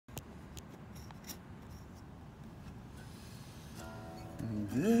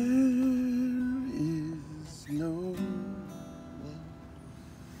There is no one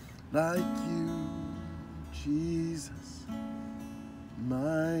like you, Jesus,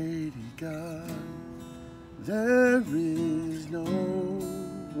 mighty God. There is no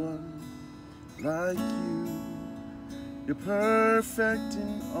one like you. You're perfect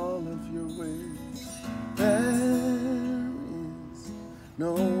in all of your ways. There is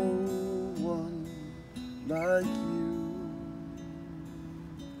no one like you.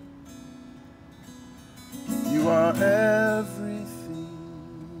 You are everything,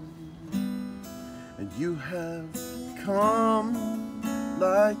 and you have come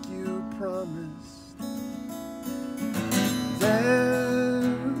like you promised. There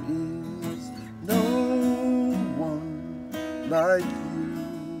is no one like you.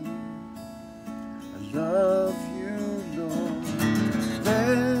 I love you, Lord.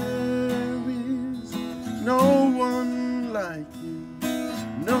 There is no one like you,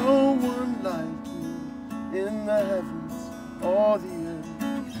 no one like you in the heavens or the earth.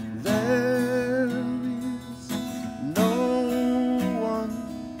 There is no one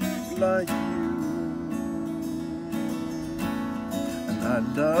like you. And I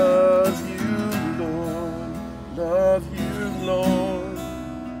love you, Lord. Love you, Lord.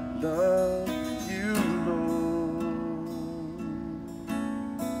 Love you, Lord.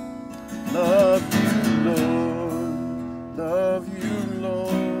 Love you, Lord. Love you,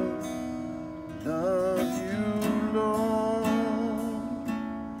 Lord. Love you, Lord.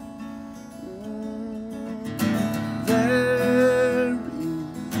 There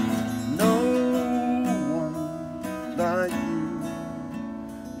is no one like you.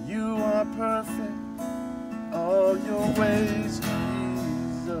 You are perfect, all your ways,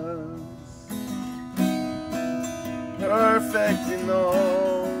 Jesus. Perfect in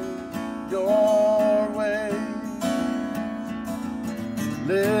all your ways.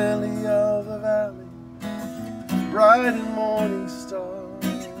 Lily of the valley, bright and morning star.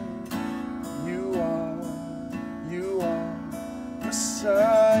 You are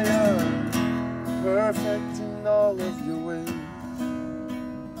Messiah, perfect in all of your ways.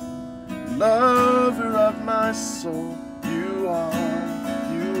 Lover of my soul, you are.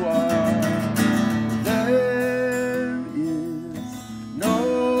 There is no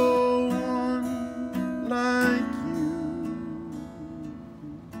one like you.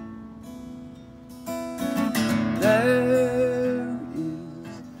 There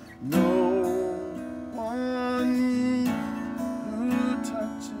is no one who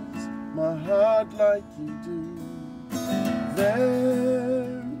touches my heart like you do.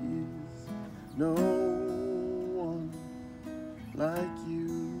 There is no one like you.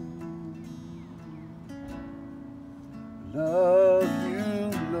 Love you,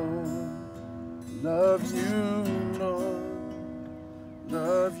 Lord. Love you, Lord.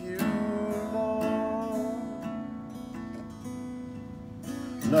 Love you, Lord.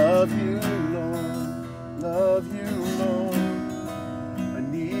 Love you, Lord. Love you, Lord. I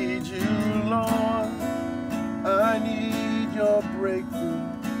need you, Lord. I need your breakthrough.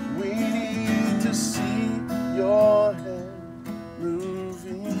 We need to see your hand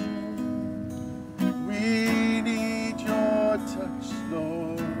moving. We need your touch,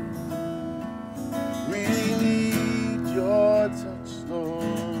 Lord. We need your touch,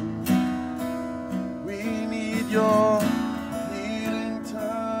 Lord. We need your healing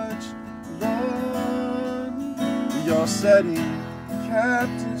touch, Lord. You're setting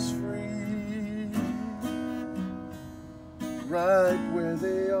captives free, right where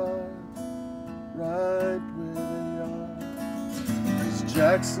they are, right where they are. This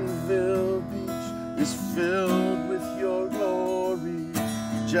Jacksonville beach is filled with your glory.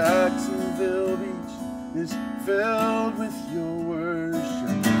 Jacksonville beach is filled with your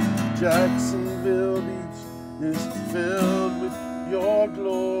worship. Jacksonville beach is filled with your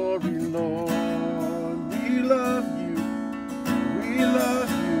glory, Lord. We love you,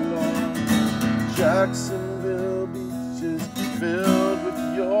 Lord. Jacksonville beach is filled with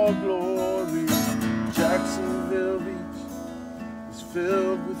your glory. Jacksonville beach is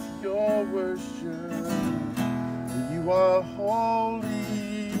filled with your worship. You are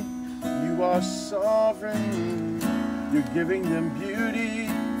holy, you are sovereign. You're giving them beauty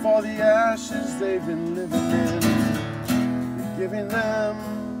for the ashes they've been living in. You're giving them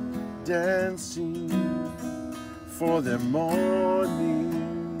dancing for their mourning.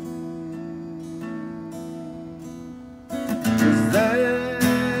 'Cause there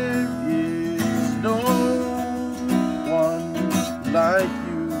is no one like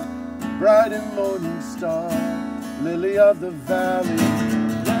you, bright and morning star, lily of the valley.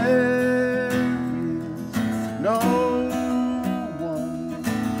 There is no one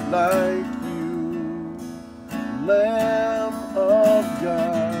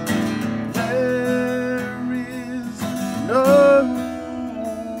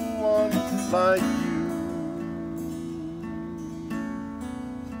like you.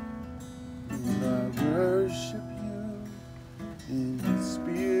 And I worship you in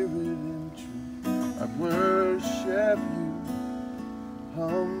spirit and truth. I worship you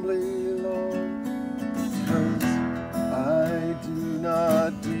humbly, Lord, because I do not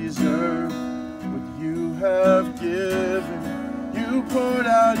deserve what you have given. You poured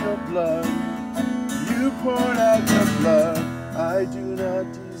out your blood. You poured out your blood. I do not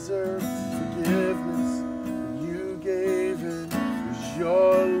deserve forgiveness, but you gave it, because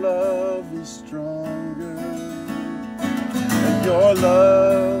your love is stronger, and your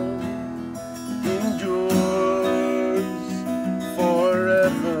love endures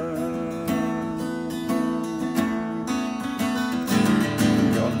forever.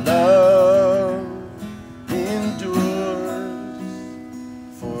 Your love endures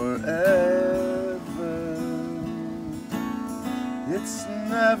forever. It's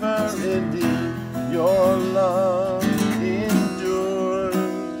never ending. Your love endures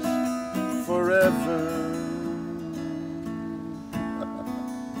forever.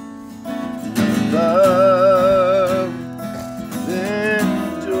 Your love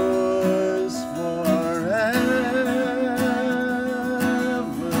endures forever.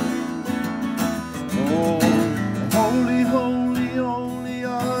 Oh, holy, holy, holy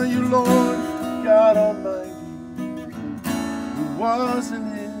are you, Lord God Almighty, who was and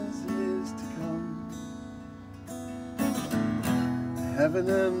is to come. Heaven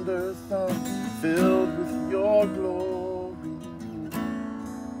and earth are filled with your glory.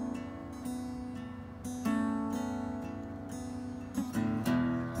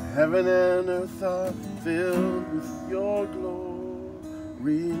 Heaven and earth are filled with your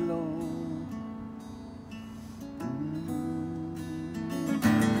glory, Lord.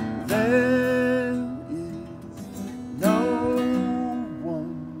 There is no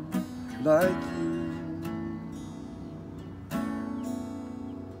one like you.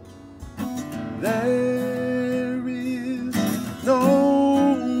 There is no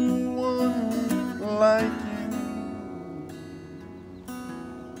one like you.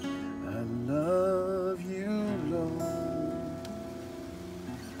 I love you, Lord.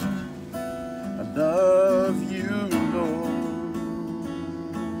 I love you, Lord.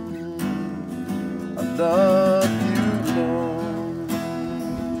 I love you, Lord.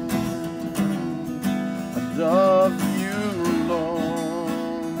 I love you, Lord.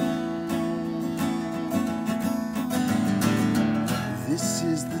 This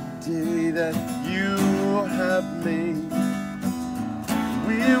is the day that you have made.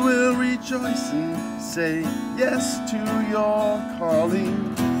 We will rejoice and say yes to your calling.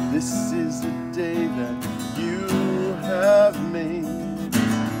 This is the day that you have made.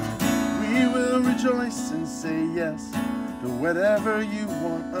 We will rejoice and say yes to whatever you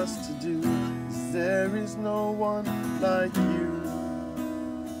want us to do, 'cause there is no one like you.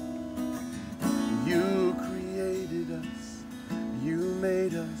 You created us, you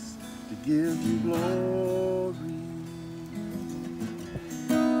made us to give you glory.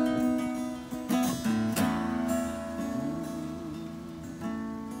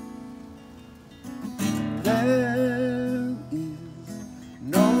 There is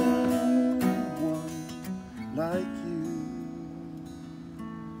no one like you.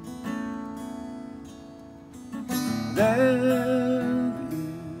 There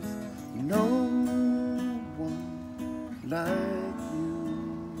is no one like you.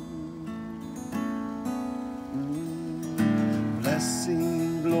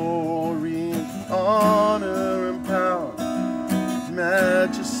 Blessing, glory, and honor and power,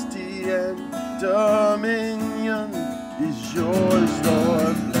 majesty and dominion is yours,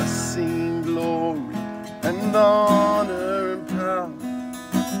 Lord. Blessing, glory, and honor and power,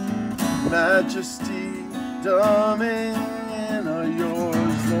 majesty, dominion are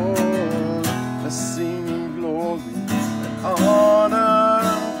yours, Lord. Blessing, glory, and honor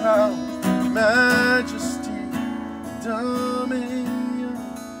and power, majesty, dominion.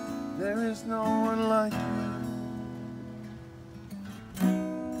 There is no one like you.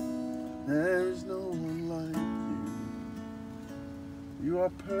 There is no one like you. You are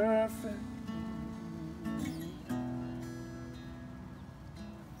perfect.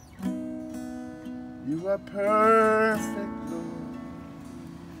 You are perfect, Lord.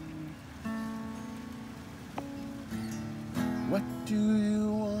 What do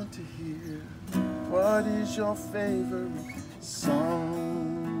you want to hear? What is your favorite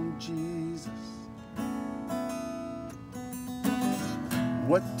song, Jesus?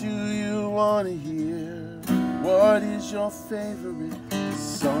 What do you want to hear? What is your favorite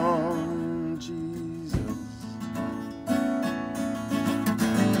song, Jesus?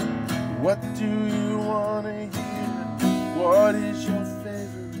 What do you want to hear? What is your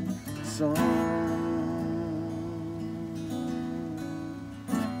favorite song?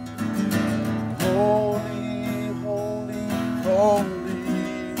 Holy, holy,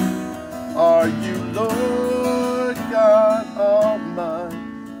 holy are you, Lord God Almighty,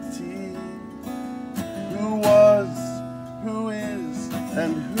 who was, who is,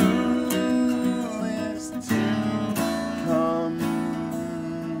 and who is to come.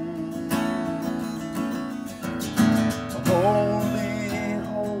 Holy,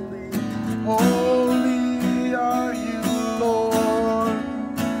 holy, holy are you, Lord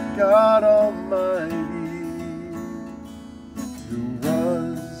God Almighty, who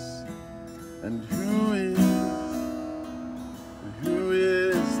was and who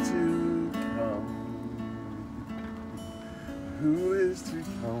is to come, who is to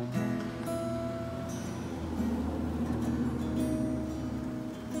come.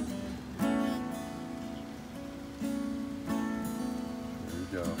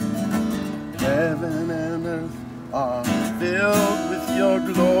 Heaven and earth are filled with your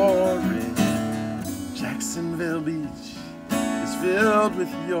glory. Jacksonville Beach is filled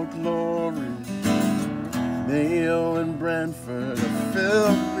with your glory. Mayo and Brantford are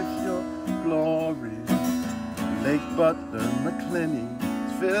filled with your glory. Lake Butler, McClenny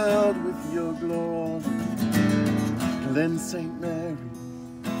is filled with your glory. Glen St. Mary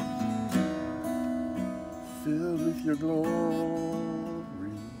filled with your glory.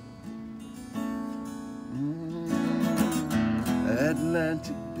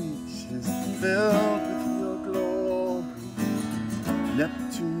 Atlantic Beach is filled with your glory.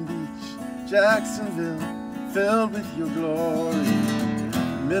 Neptune Beach, Jacksonville, filled with your glory.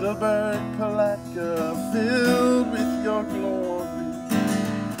 Middleburg, Palatka, filled with your glory.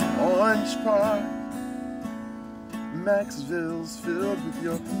 Orange Park, Maxville's filled with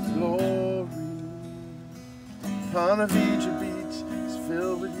your glory. Ponte Vedra Beach is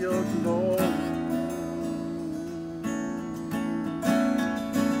filled with your glory.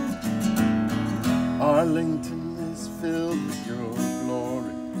 Arlington is filled with your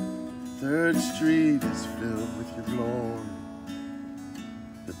glory. 3rd Street is filled with your glory.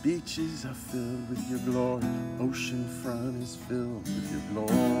 The beaches are filled with your glory. Oceanfront is filled with your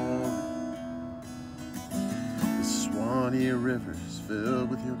glory. The Swanee River is filled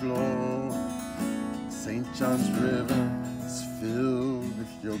with your glory. St. John's River is filled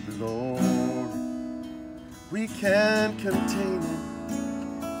with your glory. We can't contain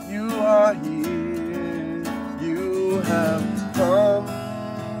it. You are here. You have come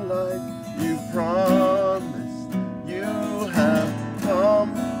like you promised. You have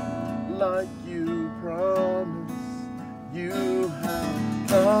come like you promised. You have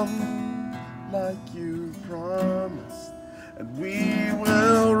come like you promised. And we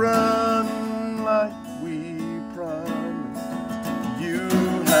will run like we promised. You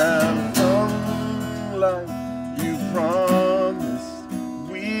have come like you promised.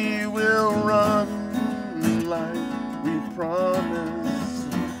 We will run like we promised.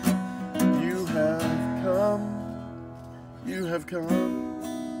 You have come, you have come.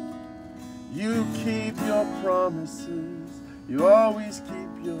 You keep your promises. You always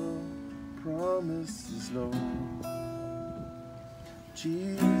keep your promises, Lord.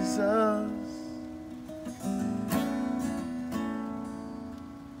 Jesus.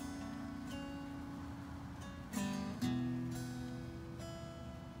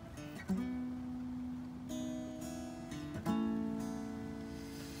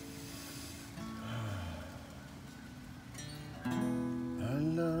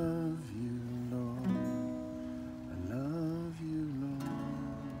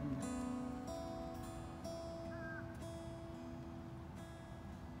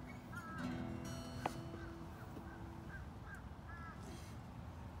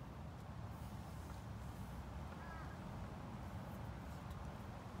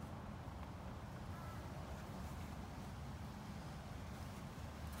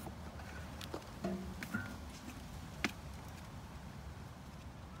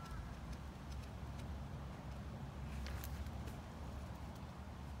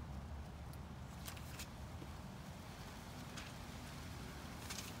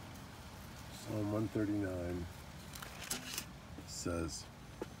 Psalm 139 says,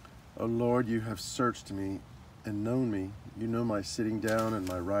 O Lord, you have searched me and known me. You know my sitting down and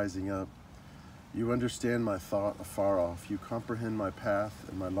my rising up. You understand my thought afar off. You comprehend my path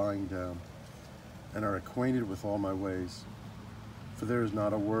and my lying down, and are acquainted with all my ways. For there is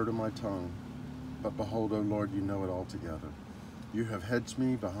not a word of my tongue, but behold, O Lord, you know it altogether. You have hedged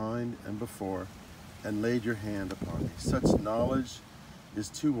me behind and before, and laid your hand upon me. Such knowledge is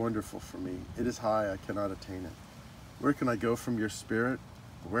too wonderful for me. It is high, I cannot attain it. Where can I go from your spirit?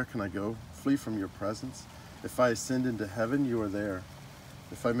 Where can I go? Flee from your presence? If I ascend into heaven, you are there.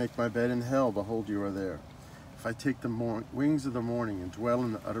 If I make my bed in hell, behold, you are there. If I take the wings of the morning and dwell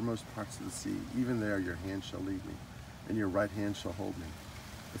in the uttermost parts of the sea, even there your hand shall lead me, and your right hand shall hold me.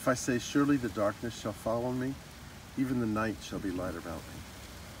 If I say, surely the darkness shall follow me, even the night shall be light about me.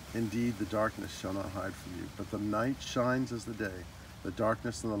 Indeed, the darkness shall not hide from you, but the night shines as the day. The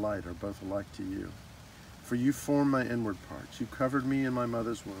darkness and the light are both alike to you. For you formed my inward parts. You covered me in my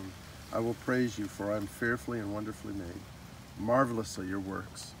mother's womb. I will praise you, for I am fearfully and wonderfully made. Marvelous are your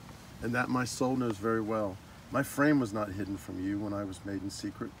works, and that my soul knows very well. My frame was not hidden from you when I was made in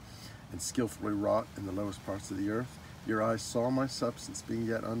secret and skillfully wrought in the lowest parts of the earth. Your eyes saw my substance being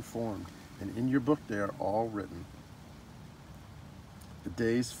yet unformed, and in your book they are all written. The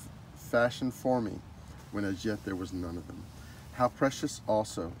days fashioned for me, when as yet there was none of them. How precious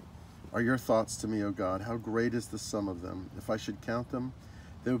also are your thoughts to me, O God. How great is the sum of them. If I should count them,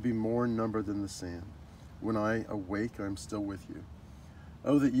 they would be more in number than the sand. When I awake, I am still with you.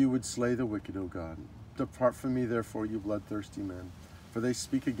 Oh, that you would slay the wicked, O God. Depart from me, therefore, you bloodthirsty men, for they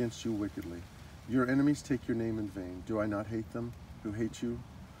speak against you wickedly. Your enemies take your name in vain. Do I not hate them who hate you,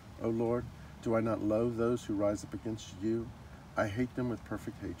 O Lord? Do I not loathe those who rise up against you? I hate them with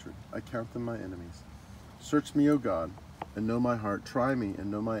perfect hatred. I count them my enemies. Search me, O God, and know my heart. Try me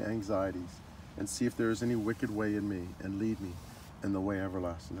and know my anxieties, and see if there is any wicked way in me, and lead me in the way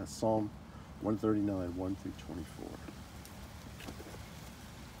everlasting. That's Psalm 139, 1 through 24.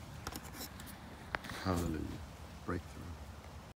 Hallelujah.